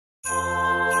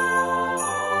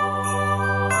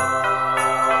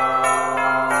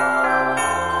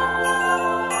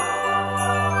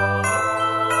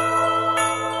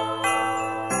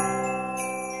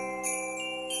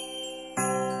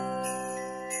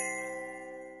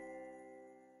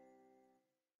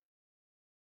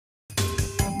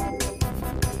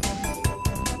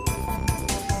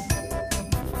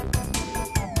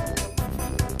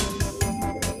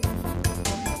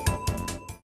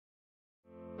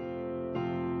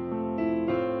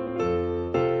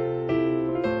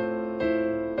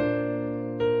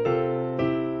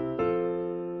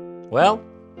Well,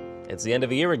 it's the end of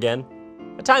the year again.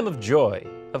 A time of joy,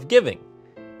 of giving,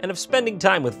 and of spending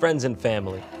time with friends and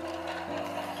family.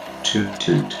 Toot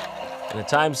toot. In a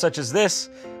time such as this,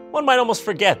 one might almost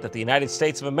forget that the United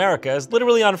States of America is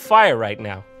literally on fire right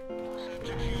now.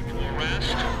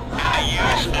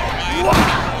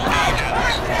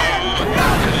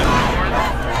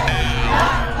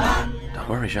 Don't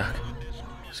worry, Jacques.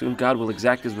 Soon God will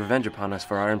exact his revenge upon us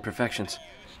for our imperfections.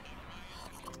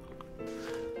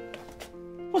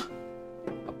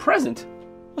 A present?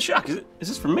 Well, Jacques, is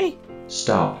this for me?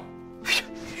 Stop.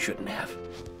 You shouldn't have.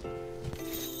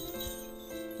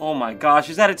 Oh my gosh,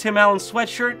 is that a Tim Allen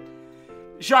sweatshirt?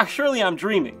 Jacques, surely I'm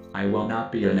dreaming. I will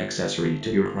not be an accessory to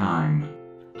your crime.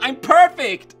 I'm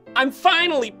perfect! I'm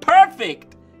finally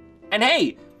perfect! And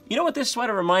hey, you know what this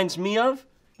sweater reminds me of?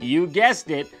 You guessed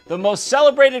it, the most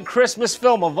celebrated Christmas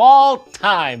film of all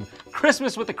time.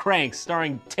 Christmas with the Kranks,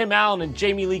 starring Tim Allen and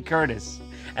Jamie Lee Curtis.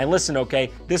 And listen,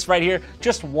 okay, this right here,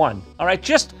 just one, all right?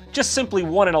 Just simply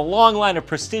one in a long line of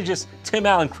prestigious Tim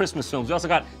Allen Christmas films. We also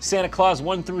got Santa Claus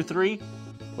 1 through 3.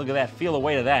 Look at that, feel the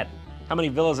weight of that. How many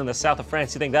villas in the south of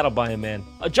France do you think that'll buy a man?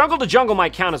 Jungle to Jungle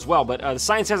might count as well, but the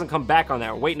science hasn't come back on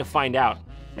that. We're waiting to find out.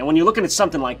 And when you're looking at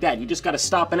something like that, you just gotta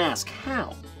stop and ask,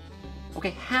 how?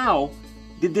 Okay, how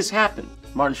did this happen?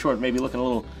 Martin Short may be looking a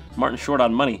little Martin Short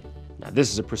on money. Now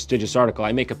this is a prestigious article.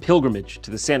 I make a pilgrimage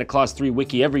to the Santa Claus 3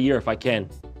 wiki every year if I can.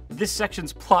 This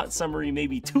section's plot summary may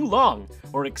be too long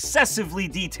or excessively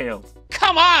detailed.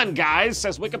 Come on, guys,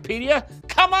 says Wikipedia.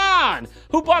 Come on!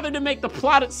 Who bothered to make the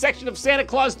plotted section of Santa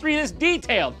Claus 3 this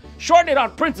detailed? Shorten it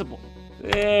on principle.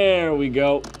 There we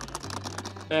go.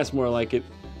 That's more like it.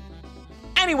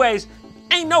 Anyways,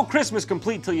 ain't no Christmas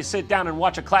complete till you sit down and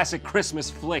watch a classic Christmas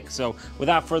flick. So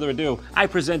without further ado, I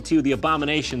present to you the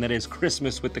abomination that is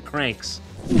Christmas with the Kranks.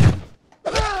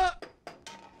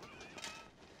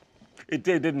 It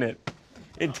did, didn't it?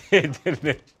 It did, didn't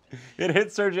it? It hit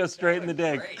Sergio straight in the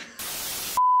dick.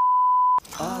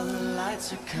 All the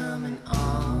lights are coming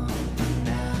on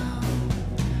now.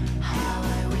 How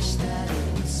I wish that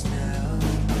it would snow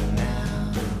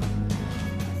now.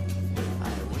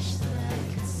 I wish that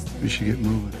I could stay. We should get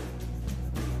moving.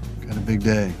 Got a big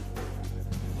day.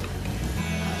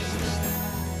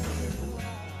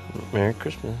 Merry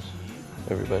Christmas,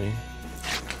 everybody.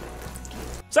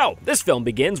 So, this film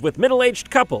begins with middle-aged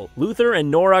couple, Luther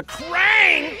and Nora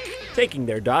Krank, taking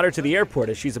their daughter to the airport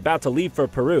as she's about to leave for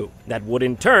Peru. That would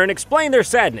in turn explain their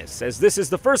sadness, as this is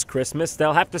the first Christmas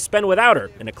they'll have to spend without her,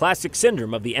 in a classic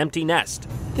syndrome of the empty nest.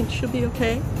 Think she'll be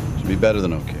okay? Should be better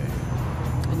than okay.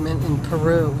 I meant in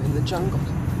Peru, in the jungle.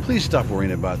 Please stop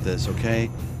worrying about this,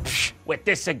 okay? With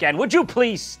this again, would you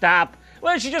please stop?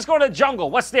 Why don't you just go to the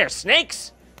jungle? What's there,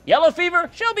 snakes? Yellow fever?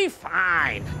 She'll be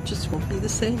fine. Just won't be the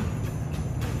same.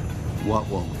 What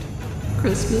won't?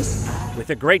 Christmas.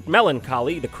 With a great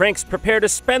melancholy, the Kranks prepare to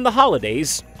spend the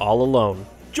holidays all alone.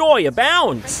 Joy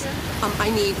abounds.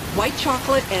 I need white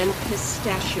chocolate and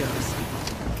pistachios.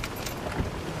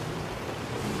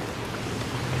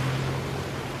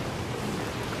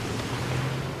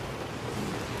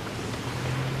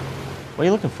 What are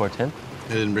you looking for, Tim?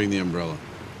 I didn't bring the umbrella.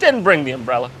 Didn't bring the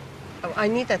umbrella. Oh, I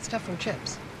need that stuff from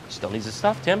Chips. Still needs the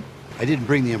stuff, Tim. I didn't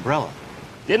bring the umbrella.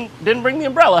 Didn't bring the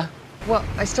umbrella. Well,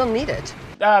 I still need it.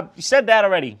 You said that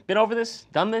already. Been over this?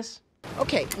 Done this?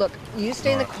 Okay, look, you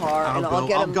stay in the car and I'll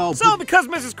get him. go. So, because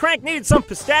Mrs. Krank needed some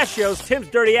pistachios, Tim's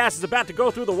dirty ass is about to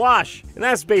go through the wash. And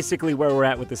that's basically where we're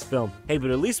at with this film. Hey, but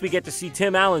at least we get to see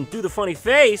Tim Allen do the funny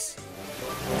face.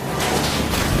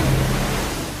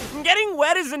 Getting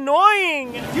wet is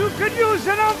annoying. You could use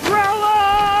an umbrella!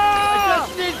 I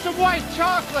just need some white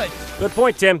chocolate. Good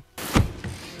point, Tim.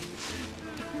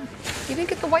 You didn't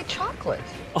get the white chocolate.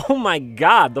 Oh my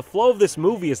God, the flow of this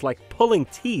movie is like pulling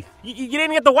teeth. You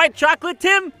didn't get the white chocolate,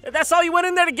 Tim? That's all you went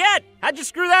in there to get. How'd you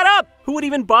screw that up? Who would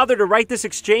even bother to write this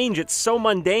exchange? It's so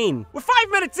mundane. We're 5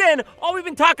 minutes in, all we've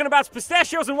been talking about is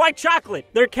pistachios and white chocolate.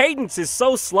 Their cadence is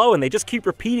so slow and they just keep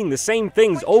repeating the same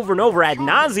things over and over ad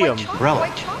nauseum.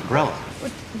 Umbrella. Umbrella.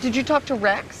 What, did you talk to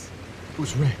Rex?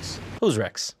 Who's Rex? Who's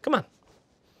Rex? Come on,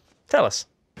 tell us.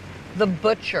 The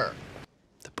butcher.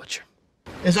 The butcher.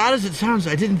 As odd as it sounds,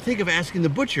 I didn't think of asking the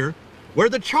butcher where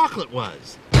the chocolate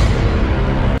was.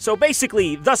 So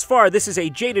basically, thus far, this is a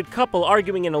jaded couple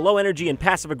arguing in a low-energy and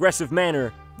passive-aggressive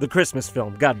manner. The Christmas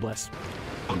film, God bless.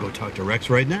 I'll go talk to Rex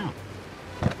right now.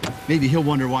 Maybe he'll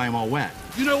wonder why I'm all wet.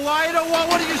 You know why I don't want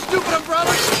one of your stupid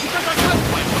umbrellas? Because I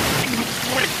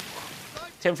got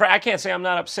Tim, I can't say I'm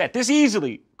not upset. This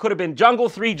easily could have been Jungle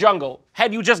 3 Jungle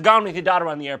had you just gone with your daughter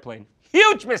on the airplane.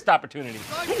 Huge missed opportunity.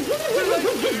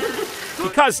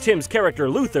 Because Tim's character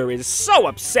Luther is so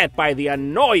upset by the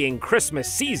annoying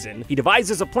Christmas season, he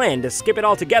devises a plan to skip it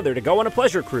all together to go on a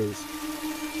pleasure cruise.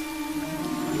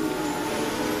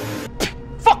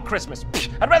 Fuck Christmas!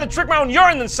 I'd rather drink my own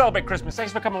urine than celebrate Christmas.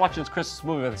 Thanks for coming and watching this Christmas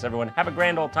movie with us, everyone. Have a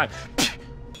grand old time.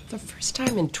 The first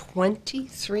time in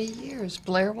 23 years,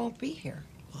 Blair won't be here.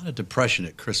 A lot of depression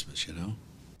at Christmas, you know?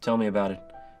 Tell me about it.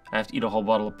 I have to eat a whole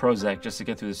bottle of Prozac just to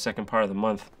get through the second part of the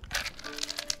month.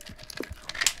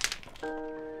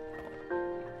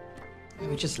 I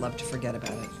would just love to forget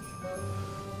about it.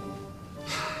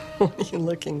 What are you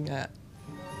looking at?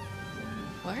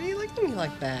 Why are you looking at me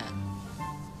like that?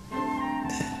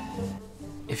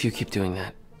 If you keep doing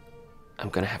that, I'm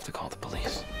gonna have to call the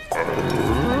police.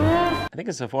 I think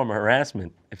it's a form of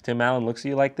harassment. If Tim Allen looks at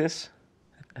you like this,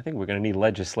 I think we're gonna need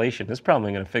legislation. This problem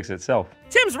ain't gonna fix itself.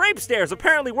 Tim's rape stares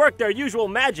apparently work their usual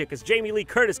magic as Jamie Lee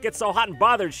Curtis gets so hot and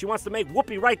bothered she wants to make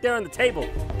whoopee right there on the table.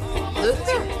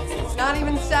 Luther, it's not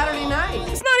even Saturday night.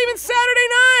 It's not even Saturday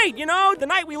night, you know? The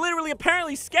night we literally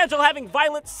apparently schedule having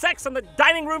violent sex on the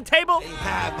dining room table.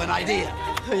 Have an idea.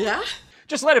 Yeah?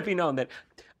 Just let it be known that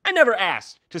I never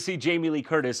asked to see Jamie Lee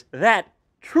Curtis that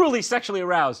truly sexually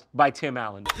aroused by Tim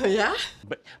Allen. Yeah?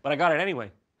 But I got it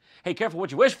anyway. Hey, careful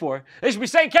what you wish for. They should be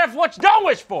saying careful what you don't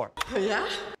wish for. Yeah?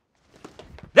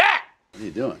 That! What are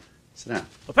you doing? Sit down.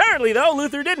 Apparently, though,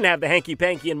 Luther didn't have the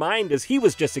hanky-panky in mind, as he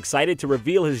was just excited to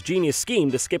reveal his genius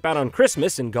scheme to skip out on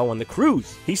Christmas and go on the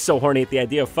cruise. He's so horny at the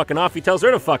idea of fucking off, he tells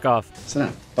her to fuck off. Sit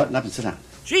down. Button up and sit down.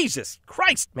 Jesus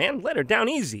Christ, man, let her down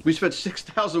easy. We spent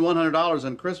 $6,100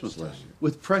 on Christmas last year,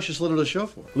 with precious little to show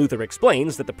for it. Luther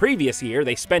explains that the previous year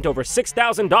they spent over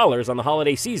 $6,000 on the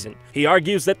holiday season. He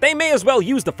argues that they may as well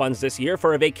use the funds this year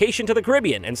for a vacation to the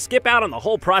Caribbean and skip out on the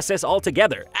whole process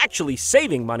altogether, actually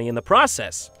saving money in the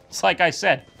process. It's like I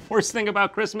said, worst thing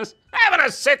about Christmas, having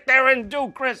to sit there and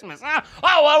do Christmas, huh?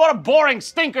 Oh, well, what a boring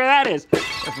stinker that is.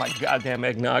 Where's my goddamn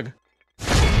eggnog?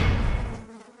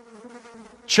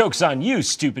 Joke's on you,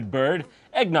 stupid bird.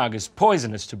 Eggnog is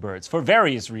poisonous to birds for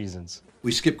various reasons.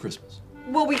 We skip Christmas.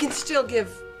 Well, we can still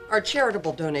give our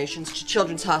charitable donations to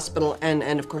Children's Hospital and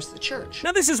of course, the church.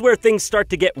 Now, this is where things start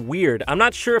to get weird. I'm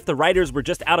not sure if the writers were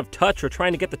just out of touch or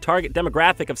trying to get the target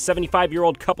demographic of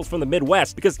 75-year-old couples from the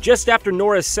Midwest, because just after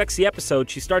Nora's sexy episode,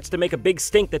 she starts to make a big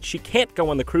stink that she can't go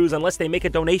on the cruise unless they make a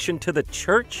donation to the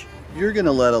church. You're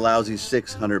gonna let a lousy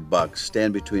 $600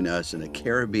 stand between us and a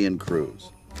Caribbean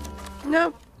cruise?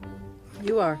 No,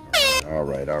 you are. All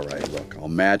right, look, I'll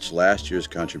match last year's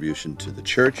contribution to the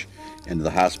church and to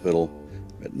the hospital,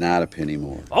 but not a penny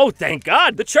more. Oh, thank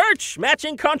God, the church!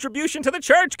 Matching contribution to the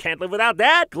church! Can't live without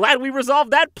that! Glad we resolved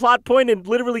that plot point in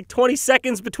literally 20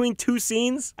 seconds between two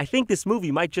scenes. I think this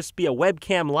movie might just be a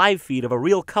webcam live feed of a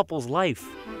real couple's life.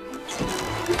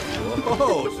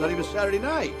 Oh, it's not even Saturday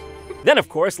night. Then, of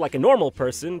course, like a normal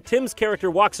person, Tim's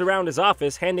character walks around his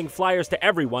office handing flyers to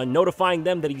everyone, notifying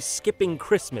them that he's skipping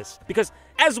Christmas. Because,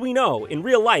 as we know, in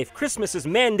real life, Christmas is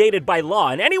mandated by law,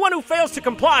 and anyone who fails to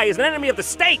comply is an enemy of the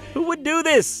state. Who would do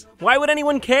this? Why would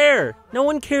anyone care? No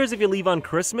one cares if you leave on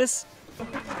Christmas.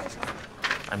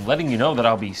 I'm letting you know that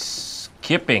I'll be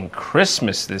skipping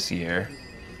Christmas this year.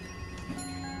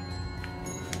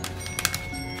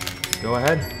 Go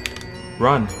ahead.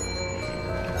 Run.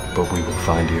 But we will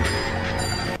find you.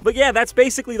 But yeah, that's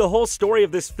basically the whole story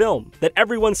of this film, that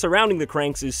everyone surrounding the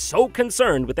Kranks is so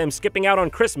concerned with them skipping out on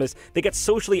Christmas, they get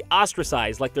socially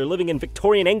ostracized like they're living in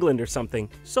Victorian England or something.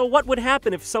 So what would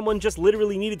happen if someone just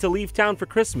literally needed to leave town for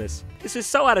Christmas? This is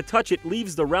so out of touch it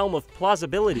leaves the realm of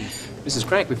plausibility. Mrs.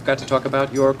 Crank, we forgot to talk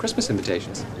about your Christmas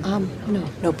invitations.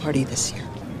 No party this year.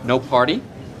 No party?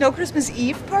 No Christmas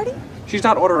Eve party? She's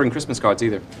not ordering Christmas cards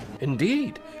either.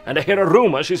 Indeed. And I hear a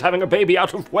rumor she's having a baby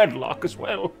out of wedlock as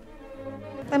well.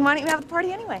 Then why don't you have the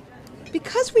party anyway?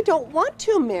 Because we don't want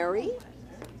to, Mary.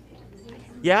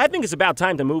 Yeah, I think it's about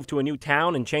time to move to a new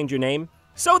town and change your name.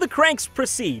 So the Kranks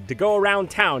proceed to go around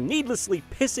town, needlessly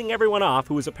pissing everyone off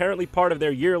who is apparently part of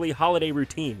their yearly holiday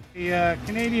routine. The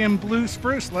Canadian blue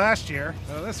spruce last year,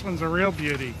 so this one's a real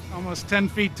beauty, almost 10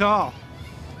 feet tall.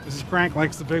 Mrs. Crank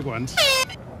likes the big ones.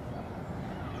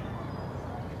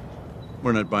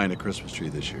 We're not buying a Christmas tree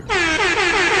this year.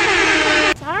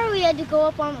 Sorry we had to go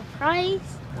up on the price.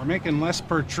 We're making less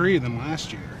per tree than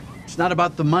last year. It's not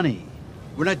about the money.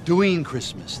 We're not doing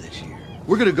Christmas this year.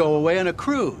 We're gonna go away on a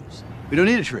cruise. We don't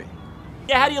need a tree.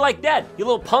 Yeah, how do you like that? You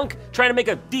little punk, trying to make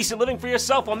a decent living for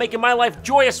yourself while making my life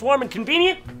joyous, warm, and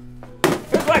convenient?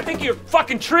 Here's what I think of your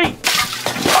fucking tree.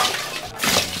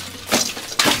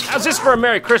 How's this for a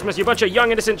Merry Christmas, you bunch of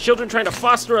young, innocent children trying to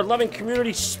foster a loving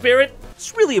community spirit?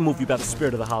 It's really a movie about the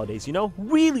spirit of the holidays, you know?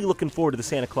 Really looking forward to the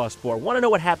Santa Claus 4. Want to know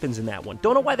what happens in that one.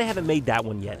 Don't know why they haven't made that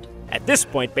one yet. At this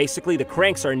point, basically, the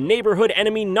Kranks are neighborhood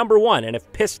enemy #1 and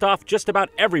have pissed off just about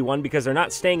everyone because they're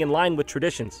not staying in line with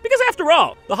traditions. Because after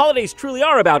all, the holidays truly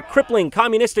are about crippling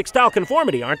communistic-style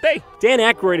conformity, aren't they? Dan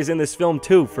Aykroyd is in this film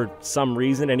too for some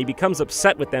reason, and he becomes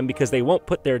upset with them because they won't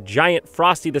put their giant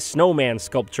Frosty the Snowman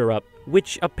sculpture up,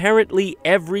 which apparently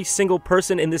every single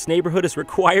person in this neighborhood is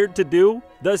required to do.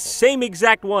 The same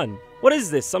exact one. What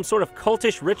is this, some sort of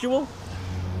cultish ritual?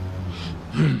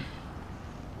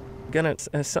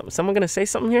 Someone gonna say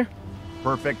something here?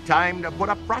 Perfect time to put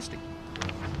up Frosty.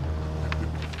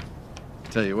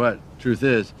 Tell you what, truth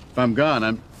is, if I'm gone,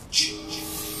 I'm...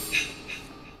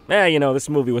 Yeah, you know, this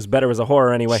movie was better as a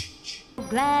horror anyway.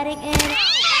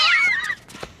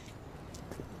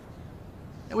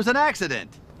 It was an accident.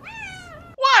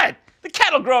 What? The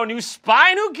cat'll grow a new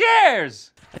spine, who cares?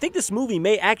 I think this movie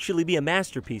may actually be a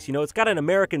masterpiece. You know, it's got an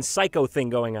American Psycho thing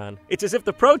going on. It's as if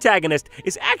the protagonist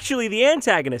is actually the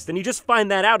antagonist, and you just find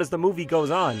that out as the movie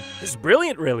goes on. It's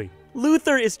brilliant, really.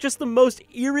 Luther is just the most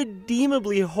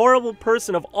irredeemably horrible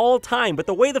person of all time, but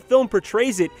the way the film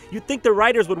portrays it, you'd think the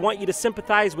writers would want you to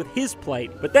sympathize with his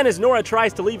plight. But then as Nora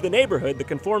tries to leave the neighborhood, the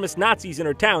conformist Nazis in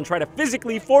her town try to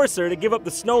physically force her to give up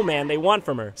the snowman they want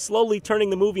from her, slowly turning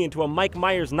the movie into a Mike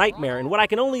Myers nightmare in what I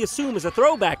can only assume is a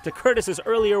throwback to Curtis's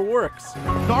earlier works.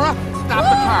 Nora, stop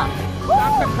the car.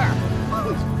 Stop the car.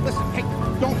 Please, listen, hey,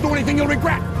 don't do anything you'll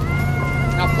regret.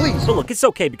 Now, please. But look, it's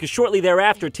okay, because shortly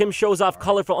thereafter, Tim shows off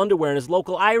colorful underwear in his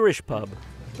local Irish pub.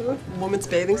 Woman's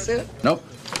bathing suit? Nope,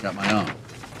 got my own.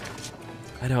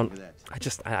 I don't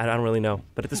really know.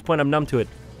 But at this point, I'm numb to it.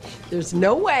 There's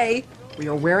no way we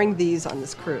are wearing these on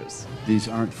this cruise. These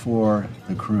aren't for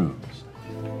the cruise.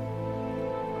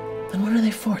 Then what are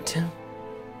they for, Tim?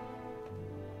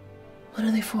 What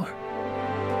are they for?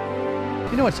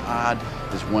 You know what's odd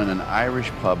is when an Irish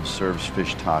pub serves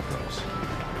fish tacos.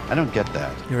 I don't get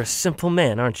that. You're a simple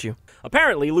man, aren't you?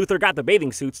 Apparently, Luther got the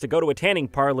bathing suits to go to a tanning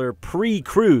parlor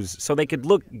pre-cruise, so they could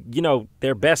look, you know,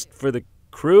 their best for the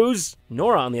cruise.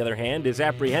 Nora, on the other hand, is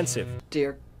apprehensive.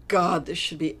 Dear God, this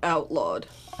should be outlawed.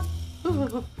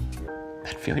 Feel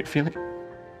it.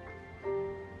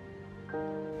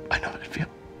 I know what I feel.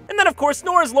 And then, of course,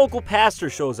 Nora's local pastor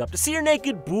shows up to see her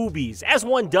naked boobies, as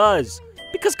one does.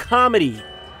 Because comedy.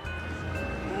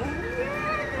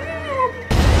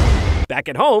 Back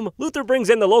at home, Luther brings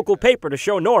in the local paper to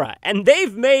show Nora, and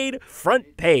they've made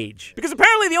front page. Because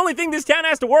apparently the only thing this town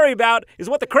has to worry about is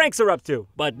what the Kranks are up to.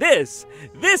 But this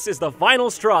is the final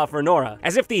straw for Nora.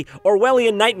 As if the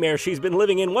Orwellian nightmare she's been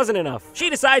living in wasn't enough. She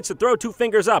decides to throw 2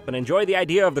 fingers up and enjoy the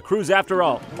idea of the cruise after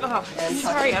all. Oh,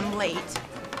 sorry I'm late.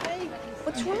 Hey,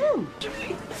 what's wrong?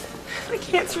 My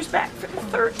cancer's back for the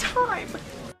 3rd time.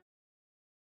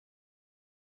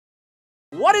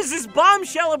 What is this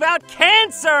bombshell about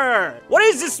cancer? What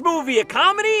is this movie? A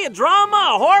comedy? A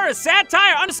drama? A horror? A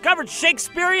satire? Undiscovered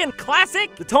Shakespearean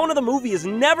classic? The tone of the movie is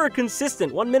never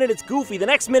consistent. One minute it's goofy, the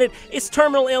next minute it's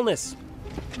terminal illness.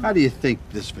 How do you think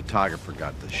this photographer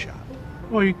got the shot?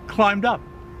 Well, he climbed up.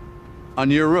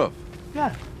 On your roof?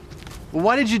 Yeah. Well,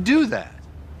 why did you do that?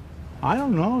 I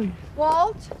don't know.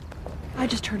 Walt? I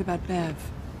just heard about Bev.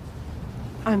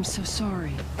 I'm so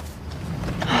sorry.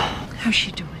 How's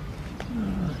she doing?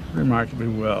 Remarkably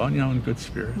well, you know, in good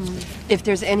spirits. If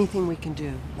there's anything we can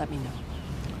do, let me know.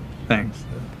 Thanks.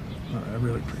 I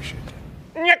really appreciate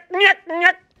it.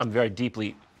 I'm very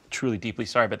deeply, truly deeply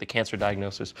sorry about the cancer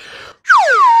diagnosis.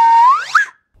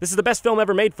 This is the best film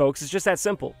ever made, folks. It's just that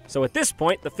simple. So at this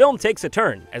point, the film takes a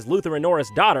turn, as Luther and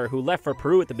Nora's daughter, who left for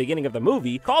Peru at the beginning of the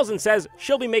movie, calls and says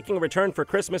she'll be making a return for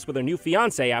Christmas with her new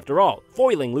fiancé after all,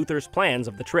 foiling Luther's plans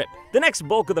of the trip. The next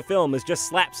bulk of the film is just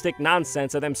slapstick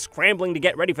nonsense of them scrambling to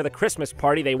get ready for the Christmas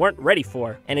party they weren't ready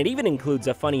for. And it even includes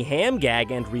a funny ham gag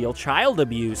and real child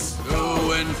abuse.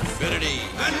 To infinity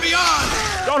and beyond!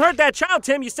 Don't hurt that child,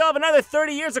 Tim. You still have another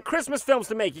 30 years of Christmas films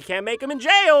to make. You can't make them in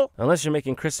jail. Unless you're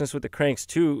making Christmas with the Kranks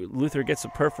too. Luther gets a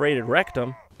perforated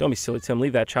rectum. Don't be silly, Tim.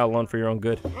 Leave that child alone for your own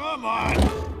good. Come on!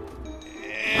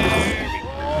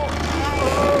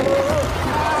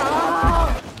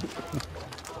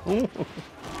 Luther!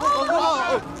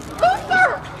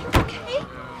 Okay?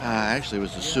 Actually, it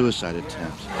was a suicide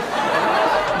attempt.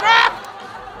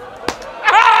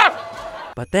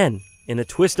 But then, in a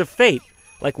twist of fate,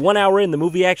 like 1 hour in, the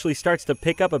movie actually starts to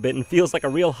pick up a bit and feels like a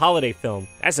real holiday film.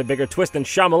 That's a bigger twist than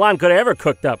Shyamalan could have ever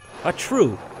cooked up. A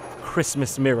true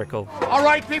Christmas miracle. All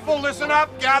right, people, listen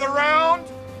up, gather round.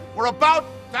 We're about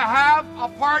to have a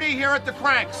party here at the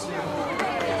Kranks.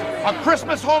 A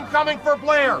Christmas homecoming for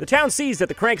Blair! The town sees that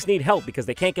the Kranks need help because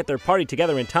they can't get their party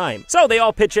together in time. So they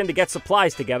all pitch in to get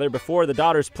supplies together before the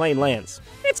daughter's plane lands.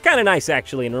 It's kind of nice,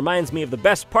 actually, and reminds me of the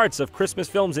best parts of Christmas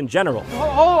films in general.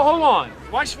 Hold on.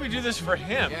 Why should we do this for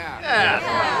him?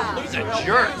 Yeah. He's a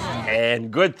jerk.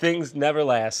 And good things never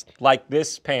last, like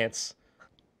this pants.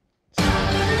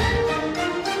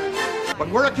 But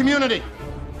we're a community,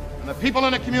 and the people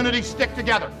in a community stick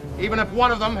together, even if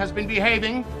one of them has been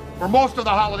behaving for most of the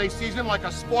holiday season like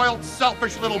a spoiled,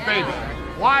 selfish little baby.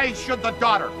 Why should the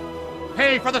daughter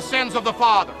pay for the sins of the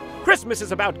father? Christmas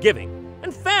is about giving,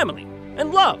 and family,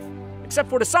 and love. Except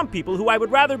for to some people who I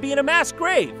would rather be in a mass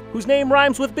grave, whose name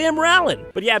rhymes with Bim Rallin.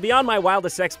 But yeah, beyond my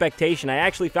wildest expectation, I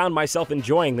actually found myself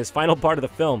enjoying this final part of the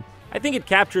film. I think it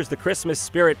captures the Christmas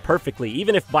spirit perfectly,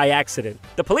 even if by accident.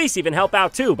 The police even help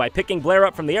out too, by picking Blair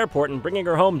up from the airport and bringing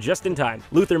her home just in time.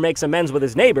 Luther makes amends with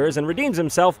his neighbors and redeems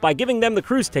himself by giving them the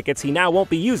cruise tickets he now won't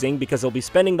be using because he'll be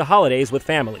spending the holidays with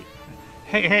family.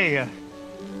 Hey,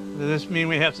 does this mean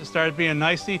we have to start being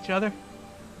nice to each other?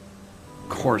 Of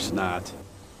course not.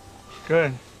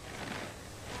 Good.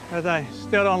 But I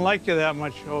still don't like you that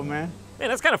much, old man. Man,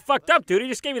 that's kind of fucked up, dude. He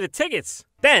just gave you the tickets.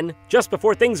 Then, just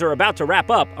before things are about to wrap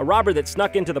up, a robber that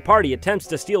snuck into the party attempts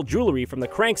to steal jewelry from the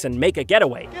Kranks and make a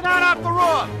getaway. Get out off the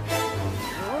roof!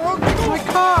 My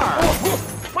car!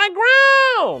 My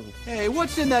ground! Hey,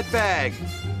 what's in that bag?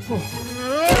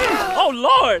 Oh,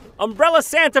 Lord! Umbrella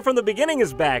Santa from the beginning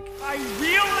is back. I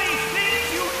really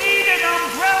think you need an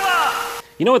umbrella!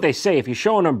 You know what they say, if you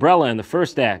show an umbrella in the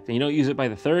first act and you don't use it by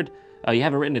the third, you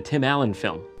haven't written a Tim Allen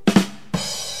film.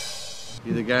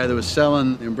 You're the guy that was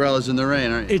selling the umbrellas in the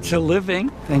rain, aren't you? It's a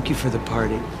living. Thank you for the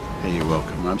party. Hey, you're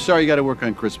welcome. I'm sorry you got to work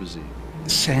on Christmas Eve.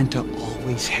 Santa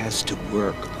always has to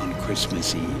work on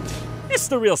Christmas Eve. It's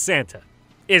the real Santa,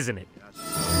 isn't it?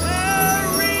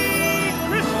 Merry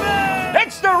Christmas!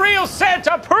 It's the real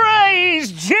Santa!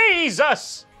 Praise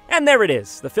Jesus! And there it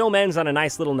is. The film ends on a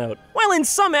nice little note. While in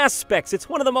some aspects it's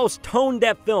one of the most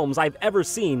tone-deaf films I've ever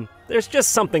seen, there's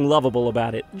just something lovable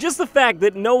about it. Just the fact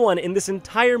that no one in this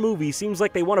entire movie seems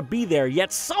like they want to be there,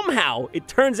 yet somehow it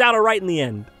turns out alright in the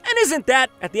end. And isn't that,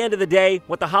 at the end of the day,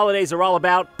 what the holidays are all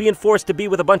about? Being forced to be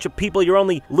with a bunch of people you're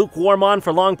only lukewarm on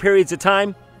for long periods of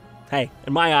time? Hey,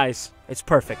 in my eyes, it's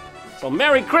perfect. So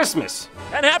Merry Christmas!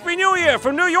 And Happy New Year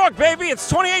from New York, baby! It's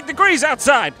 28 degrees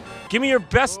outside! Give me your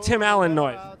best Tim Allen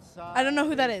noise. I don't know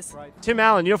who that is. Tim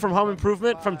Allen, you know from Home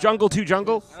Improvement? From Jungle to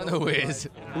Jungle? I don't know who it is.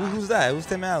 Who's that? Who's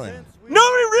Tim Allen? Nobody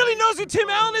really knows who Tim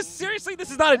Allen is? Seriously?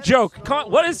 This is not a joke. Come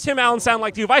on, what does Tim Allen sound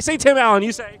like to you? If I say Tim Allen,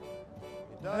 you say...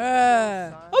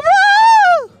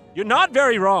 You're not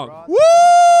very wrong.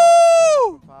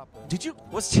 Woo!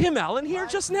 Was Tim Allen here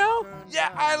just now?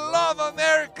 Yeah, I love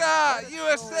America!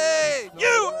 USA!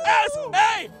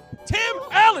 USA! Tim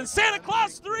Allen, Santa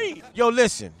Claus 3! Yo,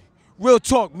 listen. Real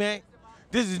talk, man.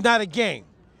 This is not a game.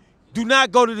 Do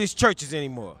not go to these churches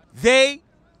anymore. They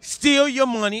steal your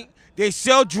money. They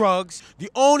sell drugs. The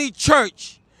only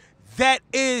church that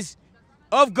is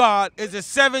of God is the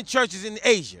 7 churches in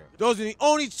Asia. Those are the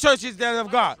only churches that are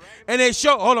of God. And they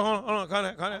show, hold on, come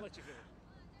on.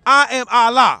 I am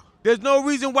Allah. There's no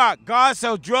reason why God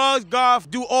sells drugs, God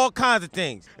do all kinds of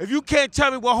things. If you can't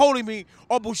tell me what holy means,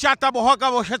 or bushata, bohaka,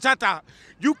 boshata,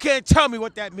 you can't tell me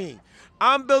what that means.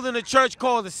 I'm building a church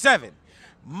called the 7.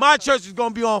 My church is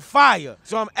going to be on fire.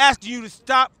 So I'm asking you to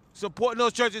stop supporting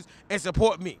those churches and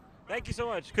support me. Thank you so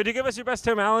much. Could you give us your best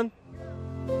Tim Allen?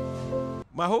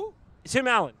 My who? Tim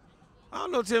Allen. I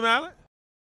don't know Tim Allen.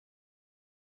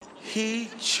 He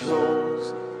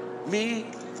chose me.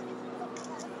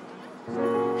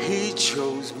 He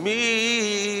chose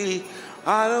me.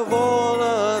 Out of all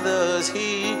others,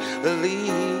 he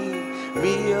lead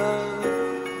me up.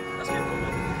 That's beautiful,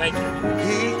 man. Thank you.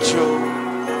 He chose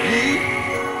me.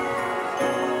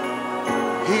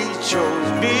 He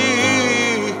chose me.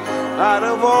 Out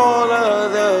of all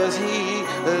others, he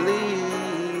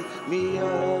lead me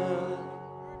up.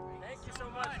 Thank you so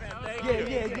much, man. Thank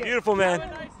you. Yeah. Beautiful, man.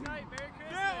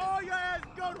 Yeah, all your ass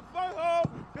go to fuck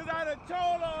home, because I done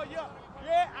told all y'all.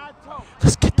 Yeah, I told.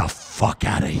 Let's get the fuck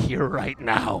out of here right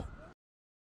now.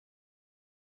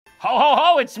 Ho, ho,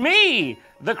 ho, it's me,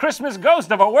 the Christmas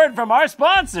ghost of a word from our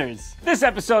sponsors. This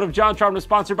episode of JonTron was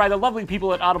sponsored by the lovely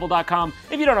people at Audible.com.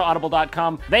 If you don't know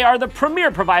Audible.com, they are the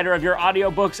premier provider of your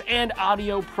audiobooks and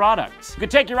audio products. You can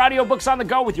take your audiobooks on the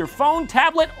go with your phone,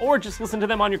 tablet, or just listen to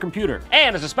them on your computer.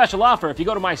 And as a special offer, if you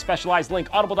go to my specialized link,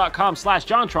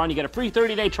 audible.com/JonTron, you get a free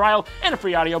 30-day trial and a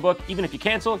free audiobook. Even if you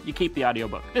cancel, you keep the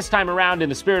audiobook. This time around, in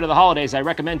the spirit of the holidays, I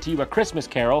recommend to you A Christmas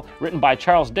Carol, written by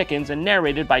Charles Dickens and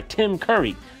narrated by Tim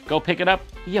Curry. Go pick it up,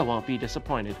 you won't be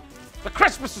disappointed. The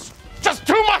Christmas is just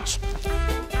too much!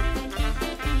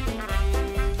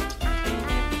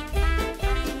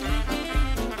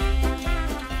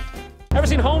 Ever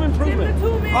seen Home Improvement?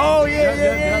 Oh,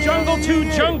 yeah. Jungle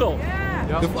to Jungle.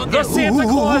 The Santa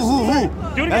Claus.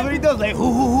 Do it again. That's what he does, like,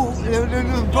 funny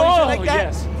shit like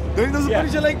that. Yes. Don't he do some funny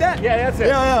shit like that? Yeah, that's it.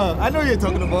 Yeah. I know what you're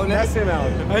talking about. That's Tim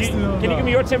Allen. Can you give me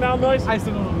your Tim Allen noise? I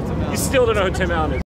still don't know who Tim Allen is. You still don't know who Tim Allen is.